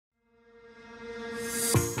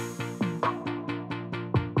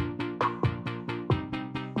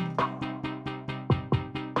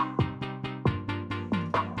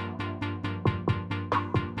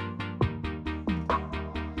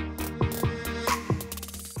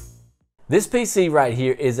This PC right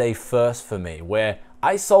here is a first for me, where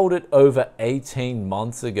I sold it over 18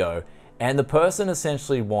 months ago, and the person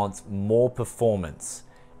essentially wants more performance.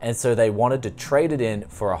 And so they wanted to trade it in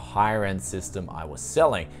for a higher end system I was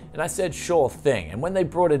selling. And I said, sure thing. And when they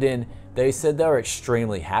brought it in, they said they were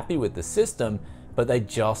extremely happy with the system, but they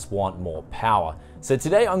just want more power. So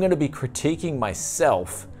today I'm going to be critiquing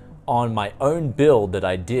myself on my own build that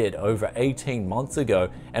I did over 18 months ago,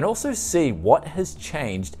 and also see what has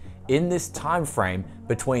changed in this time frame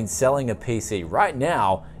between selling a PC right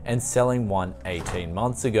now and selling one 18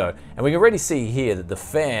 months ago. And we can already see here that the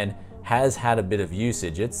fan has had a bit of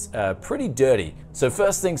usage. It's pretty dirty. So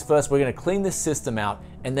first things first, we're gonna clean this system out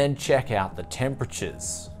and then check out the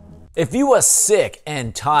temperatures. If you are sick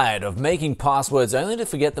and tired of making passwords only to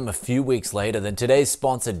forget them a few weeks later, then today's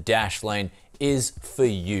sponsor Dashlane is for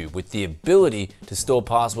you, with the ability to store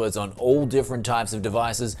passwords on all different types of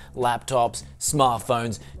devices, laptops,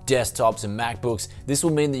 smartphones, desktops, and MacBooks. This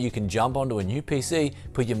will mean that you can jump onto a new PC,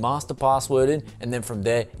 put your master password in, and then from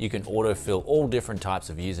there you can autofill all different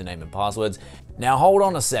types of username and passwords. Now hold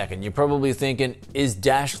on a second, you're probably thinking, is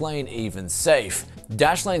Dashlane even safe?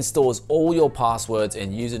 Dashlane stores all your passwords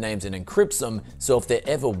and usernames and encrypts them, so if there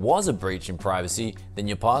ever was a breach in privacy, then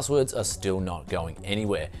your passwords are still not going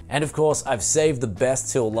anywhere. And of course, I've saved the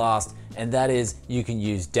best till last, and that is you can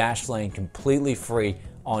use Dashlane completely free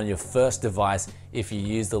on your first device if you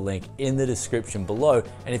use the link in the description below.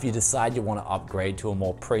 And if you decide you want to upgrade to a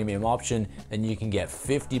more premium option, then you can get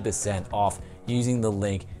 50% off using the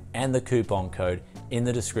link and the coupon code in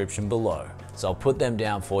the description below. So I'll put them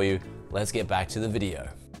down for you. Let's get back to the video.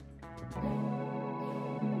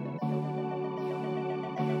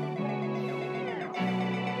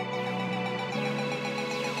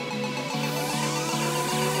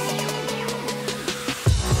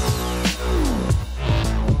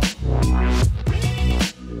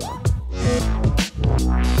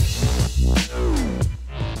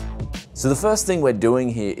 So the first thing we're doing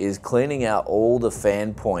here is cleaning out all the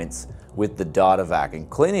fan points with the data vac, and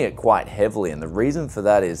cleaning it quite heavily, and the reason for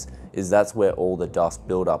that is that's where all the dust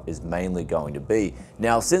buildup is mainly going to be.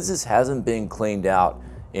 Now, since this hasn't been cleaned out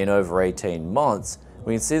in over 18 months,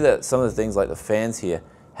 we can see that some of the things like the fans here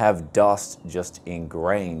have dust just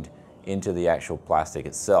ingrained into the actual plastic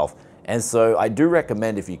itself. And so I do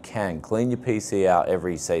recommend, if you can, clean your PC out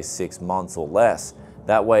every, say, 6 months or less.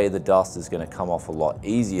 That way the dust is going to come off a lot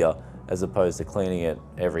easier, as opposed to cleaning it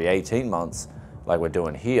every 18 months like we're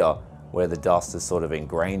doing here, where the dust has sort of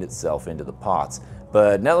ingrained itself into the parts.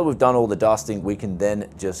 But now that we've done all the dusting, we can then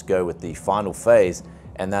just go with the final phase,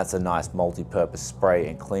 and that's a nice multi-purpose spray,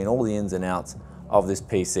 and clean all the ins and outs of this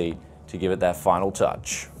PC to give it that final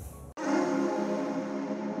touch.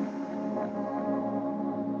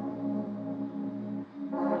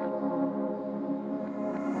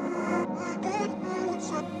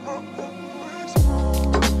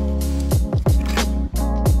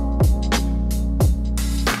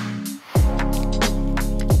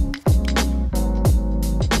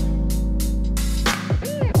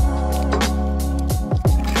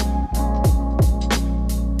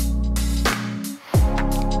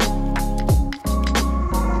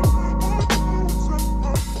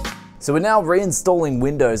 So we're now reinstalling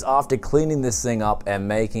Windows after cleaning this thing up and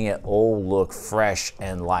making it all look fresh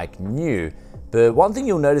and like new. But one thing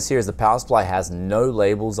you'll notice here is the power supply has no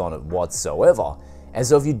labels on it whatsoever. And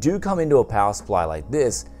so if you do come into a power supply like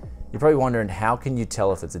this, you're probably wondering, how can you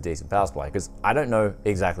tell if it's a decent power supply? Because I don't know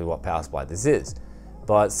exactly what power supply this is.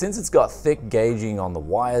 But since it's got thick gauging on the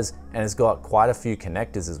wires, and it's got quite a few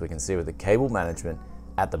connectors, as we can see with the cable management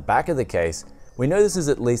at the back of the case, we know this is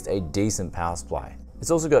at least a decent power supply. It's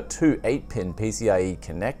also got two 8-pin PCIe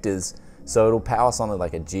connectors, so it'll power something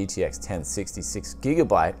like a GTX 1060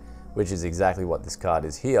 6GB, which is exactly what this card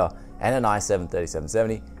is here, and an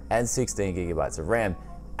i7-3770 and 16GB of RAM,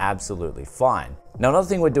 absolutely fine. Now another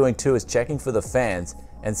thing we're doing too is checking for the fans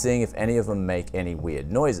and seeing if any of them make any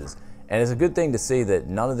weird noises. And it's a good thing to see that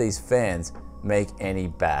none of these fans make any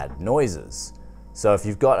bad noises. So if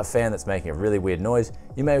you've got a fan that's making a really weird noise,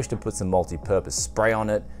 you may wish to put some multi-purpose spray on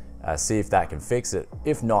it, see if that can fix it.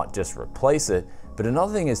 If not, just replace it. But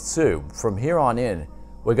another thing is too, from here on in,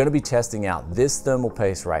 we're going to be testing out this thermal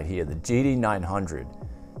paste right here, the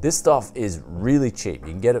GD-900. This stuff is really cheap.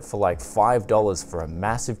 You can get it for like $5 for a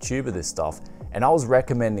massive tube of this stuff. And I was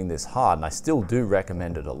recommending this hard, and I still do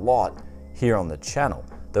recommend it a lot here on the channel.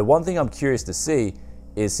 The one thing I'm curious to see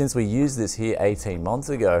is, since we used this here 18 months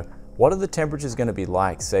ago, what are the temperatures going to be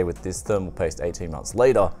like, say, with this thermal paste 18 months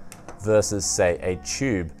later versus, say, a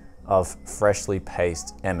tube of freshly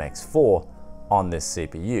pasted MX4 on this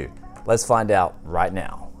CPU? Let's find out right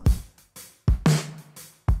now.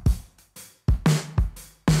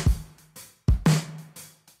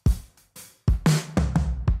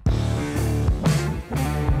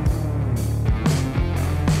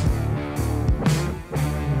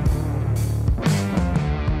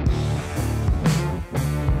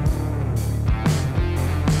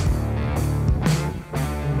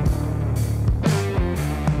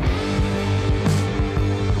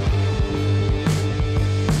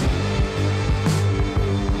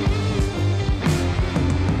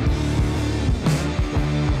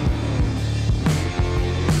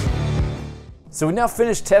 So we now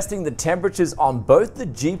finished testing the temperatures on both the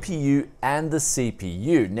GPU and the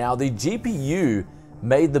CPU. Now the GPU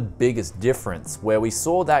made the biggest difference, where we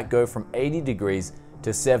saw that go from 80 degrees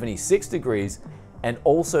to 76 degrees and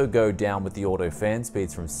also go down with the auto fan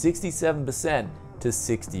speeds from 67% to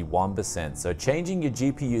 61%. So changing your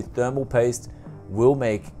GPU thermal paste will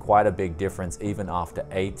make quite a big difference even after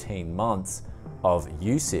 18 months of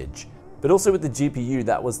usage. But also with the GPU,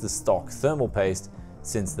 that was the stock thermal paste,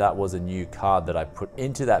 since that was a new card that I put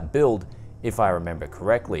into that build, if I remember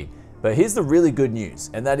correctly. But here's the really good news,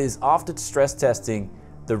 and that is after stress testing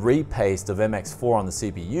the repaste of MX4 on the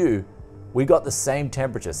CPU, we got the same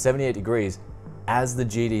temperature, 78 degrees, as the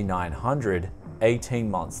GD-900 18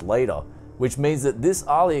 months later, which means that this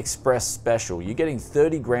AliExpress special, you're getting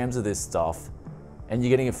 30 grams of this stuff and you're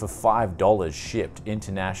getting it for $5 shipped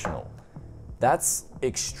international. That's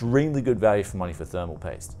extremely good value for money for thermal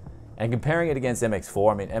paste. And comparing it against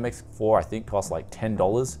MX4, I mean, MX4 I think costs like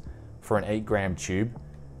 $10 for an 8-gram tube.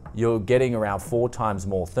 You're getting around 4 times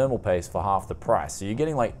more thermal paste for half the price. So you're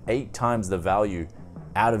getting like 8 times the value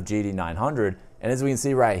out of GD-900. And as we can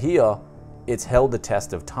see right here, it's held the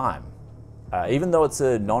test of time. Even though it's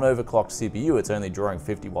a non-overclocked CPU, it's only drawing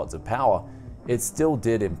 50 watts of power, it still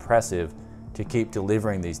did impressive to keep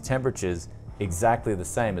delivering these temperatures exactly the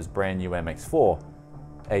same as brand new MX4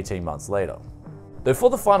 18 months later. Though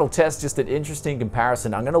for the final test, just an interesting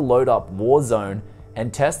comparison, I'm going to load up Warzone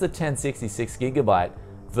and test the 1066GB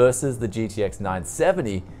versus the GTX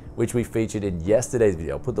 970, which we featured in yesterday's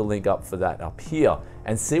video. I'll put the link up for that up here,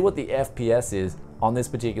 and see what the FPS is on this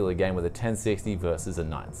particular game with a 1060 versus a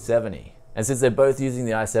 970. And since they're both using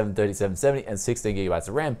the i7-3770 and 16GB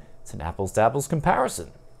of RAM, it's an apples to apples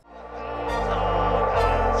comparison.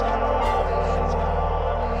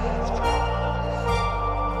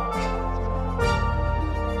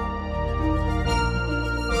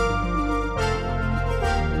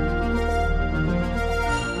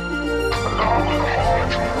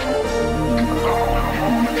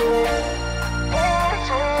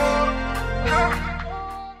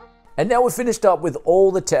 And now we're finished up with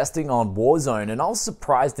all the testing on Warzone, and I was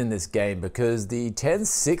surprised in this game because the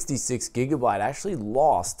 1066GB actually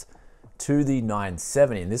lost to the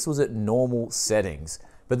 970, and this was at normal settings.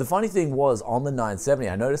 But the funny thing was, on the 970,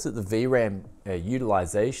 I noticed that the VRAM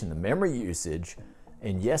utilization, the memory usage,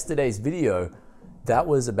 in yesterday's video, that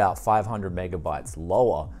was about 500 megabytes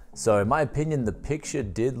lower. So in my opinion, the picture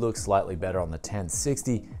did look slightly better on the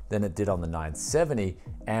 1060 than it did on the 970,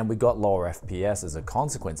 and we got lower FPS as a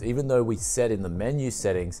consequence. Even though we set in the menu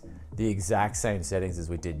settings the exact same settings as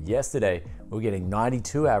we did yesterday, we're getting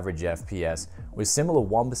 92 average FPS with similar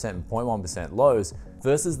 1% and 0.1% lows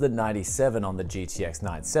versus the 97 on the GTX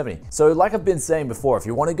 970. So like I've been saying before, if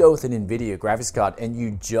you want to go with an NVIDIA graphics card and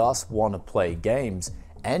you just want to play games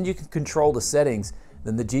and you can control the settings,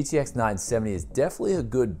 then the GTX 970 is definitely a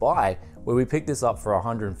good buy, where we picked this up for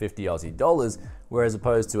 150 Aussie dollars, whereas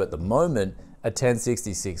opposed to at the moment, a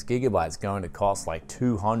 1066GB is going to cost like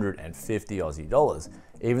 250 Aussie dollars,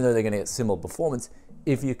 even though they're going to get similar performance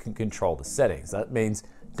if you can control the settings. That means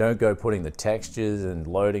don't go putting the textures and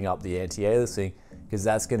loading up the anti-aliasing, because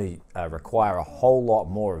that's going to require a whole lot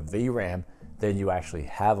more of VRAM than you actually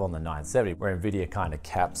have on the 970, where NVIDIA kind of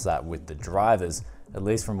caps that with the drivers, at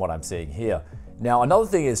least from what I'm seeing here. Now, another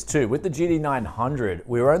thing is too, with the GD-900,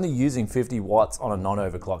 we were only using 50 watts on a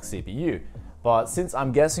non-overclocked CPU. But since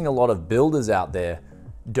I'm guessing a lot of builders out there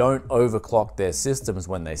don't overclock their systems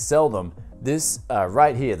when they sell them, this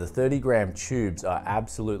right here, the 30-gram tubes are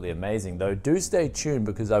absolutely amazing. Though do stay tuned,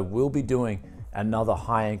 because I will be doing another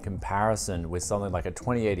high-end comparison with something like a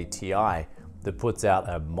 2080 Ti that puts out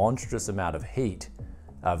a monstrous amount of heat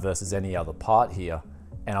versus any other part here.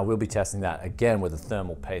 And I will be testing that again with a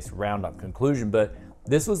thermal paste roundup conclusion. But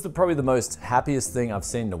this was probably the most happiest thing I've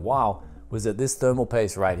seen in a while, was that this thermal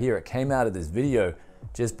paste right here, it came out of this video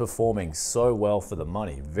just performing so well for the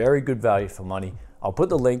money. Very good value for money. I'll put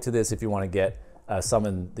the link to this if you want to get some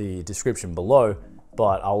in the description below,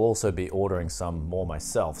 but I'll also be ordering some more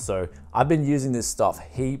myself. So I've been using this stuff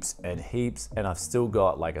heaps and heaps, and I've still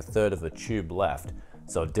got like a third of the tube left.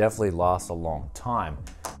 So it definitely lasts a long time.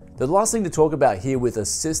 The last thing to talk about here with a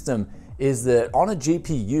system is that on a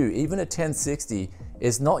GPU, even a 1060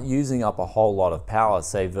 is not using up a whole lot of power,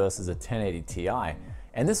 say versus a 1080 Ti.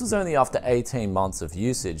 And this was only after 18 months of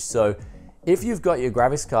usage. So if you've got your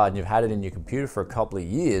graphics card and you've had it in your computer for a couple of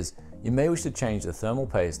years, you may wish to change the thermal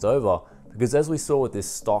paste over, because as we saw with this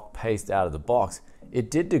stock paste out of the box,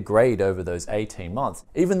 it did degrade over those 18 months.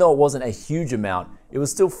 Even though it wasn't a huge amount, it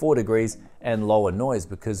was still 4 degrees and lower noise,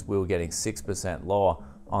 because we were getting 6% lower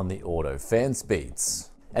on the auto fan speeds.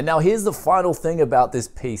 And now here's the final thing about this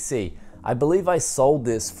PC. I believe I sold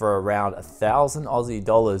this for around 1,000 Aussie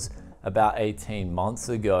dollars about 18 months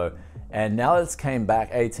ago. And now that it's came back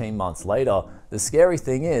 18 months later, the scary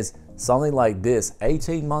thing is something like this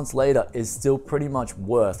 18 months later is still pretty much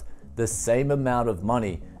worth the same amount of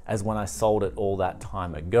money as when I sold it all that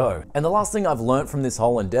time ago. And the last thing I've learned from this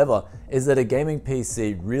whole endeavor is that a gaming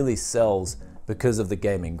PC really sells because of the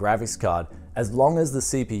gaming graphics card. As long as the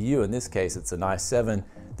CPU, in this case it's an i7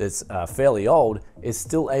 that's fairly old, is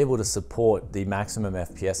still able to support the maximum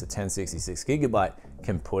FPS a 1066GB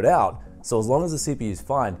can put out. So as long as the CPU is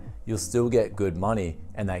fine, you'll still get good money,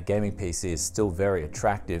 and that gaming PC is still very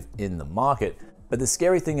attractive in the market. But the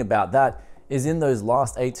scary thing about that is in those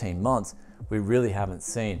last 18 months, we really haven't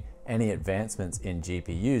seen any advancements in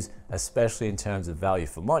GPUs, especially in terms of value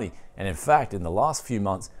for money. And in fact, in the last few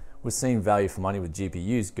months, we're seeing value for money with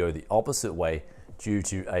GPUs go the opposite way due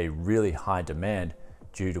to a really high demand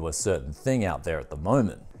due to a certain thing out there at the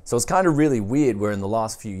moment. So it's kind of really weird where in the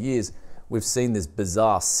last few years, we've seen this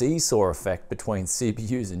bizarre seesaw effect between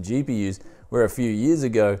CPUs and GPUs, where a few years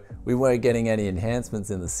ago, we weren't getting any enhancements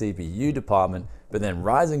in the CPU department, but then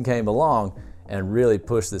Ryzen came along and really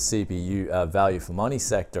pushed the CPU value for money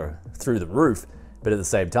sector through the roof. But at the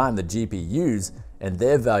same time, the GPUs and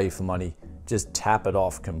their value for money just tap it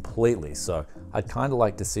off completely. So I'd kind of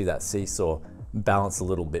like to see that seesaw balance a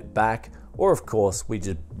little bit back, or of course, we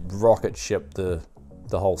just rocket ship the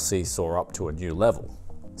whole seesaw up to a new level.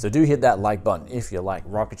 So do hit that like button if you like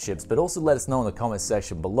rocket ships, but also let us know in the comment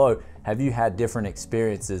section below, have you had different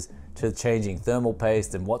experiences to changing thermal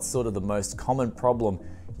paste, and what's sort of the most common problem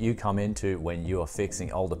you come into when you are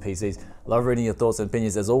fixing older PCs? Love reading your thoughts and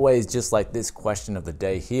opinions as always, just like this question of the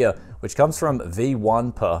day here, which comes from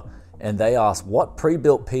V1per, and they ask, what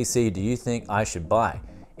pre-built PC do you think I should buy?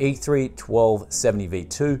 E3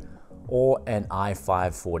 1270V2 or an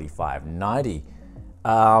i5 4590?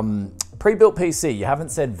 Pre-built PC, you haven't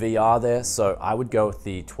said VR there, so I would go with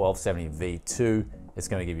the 1270V2. It's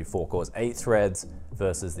going to give you 4 cores, 8 threads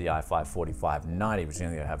versus the i5 4590, which is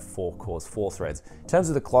going to have 4 cores, 4 threads. In terms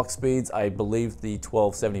of the clock speeds, I believe the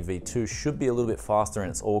 1270V2 should be a little bit faster in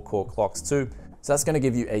its all-core clocks too. So that's going to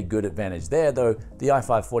give you a good advantage there, though the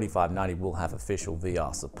i5 4590 will have official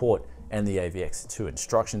VR support and the AVX2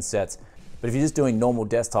 instruction sets. But if you're just doing normal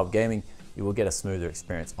desktop gaming, you will get a smoother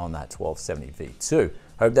experience on that 1270V2.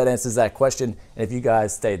 Hope that answers that question. And if you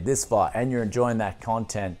guys stayed this far and you're enjoying that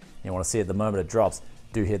content and you want to see it the moment it drops,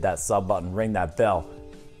 do hit that sub button, ring that bell.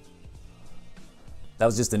 That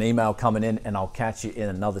was just an email coming in, and I'll catch you in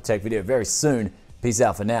another tech video very soon. Peace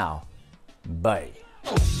out for now. Bye.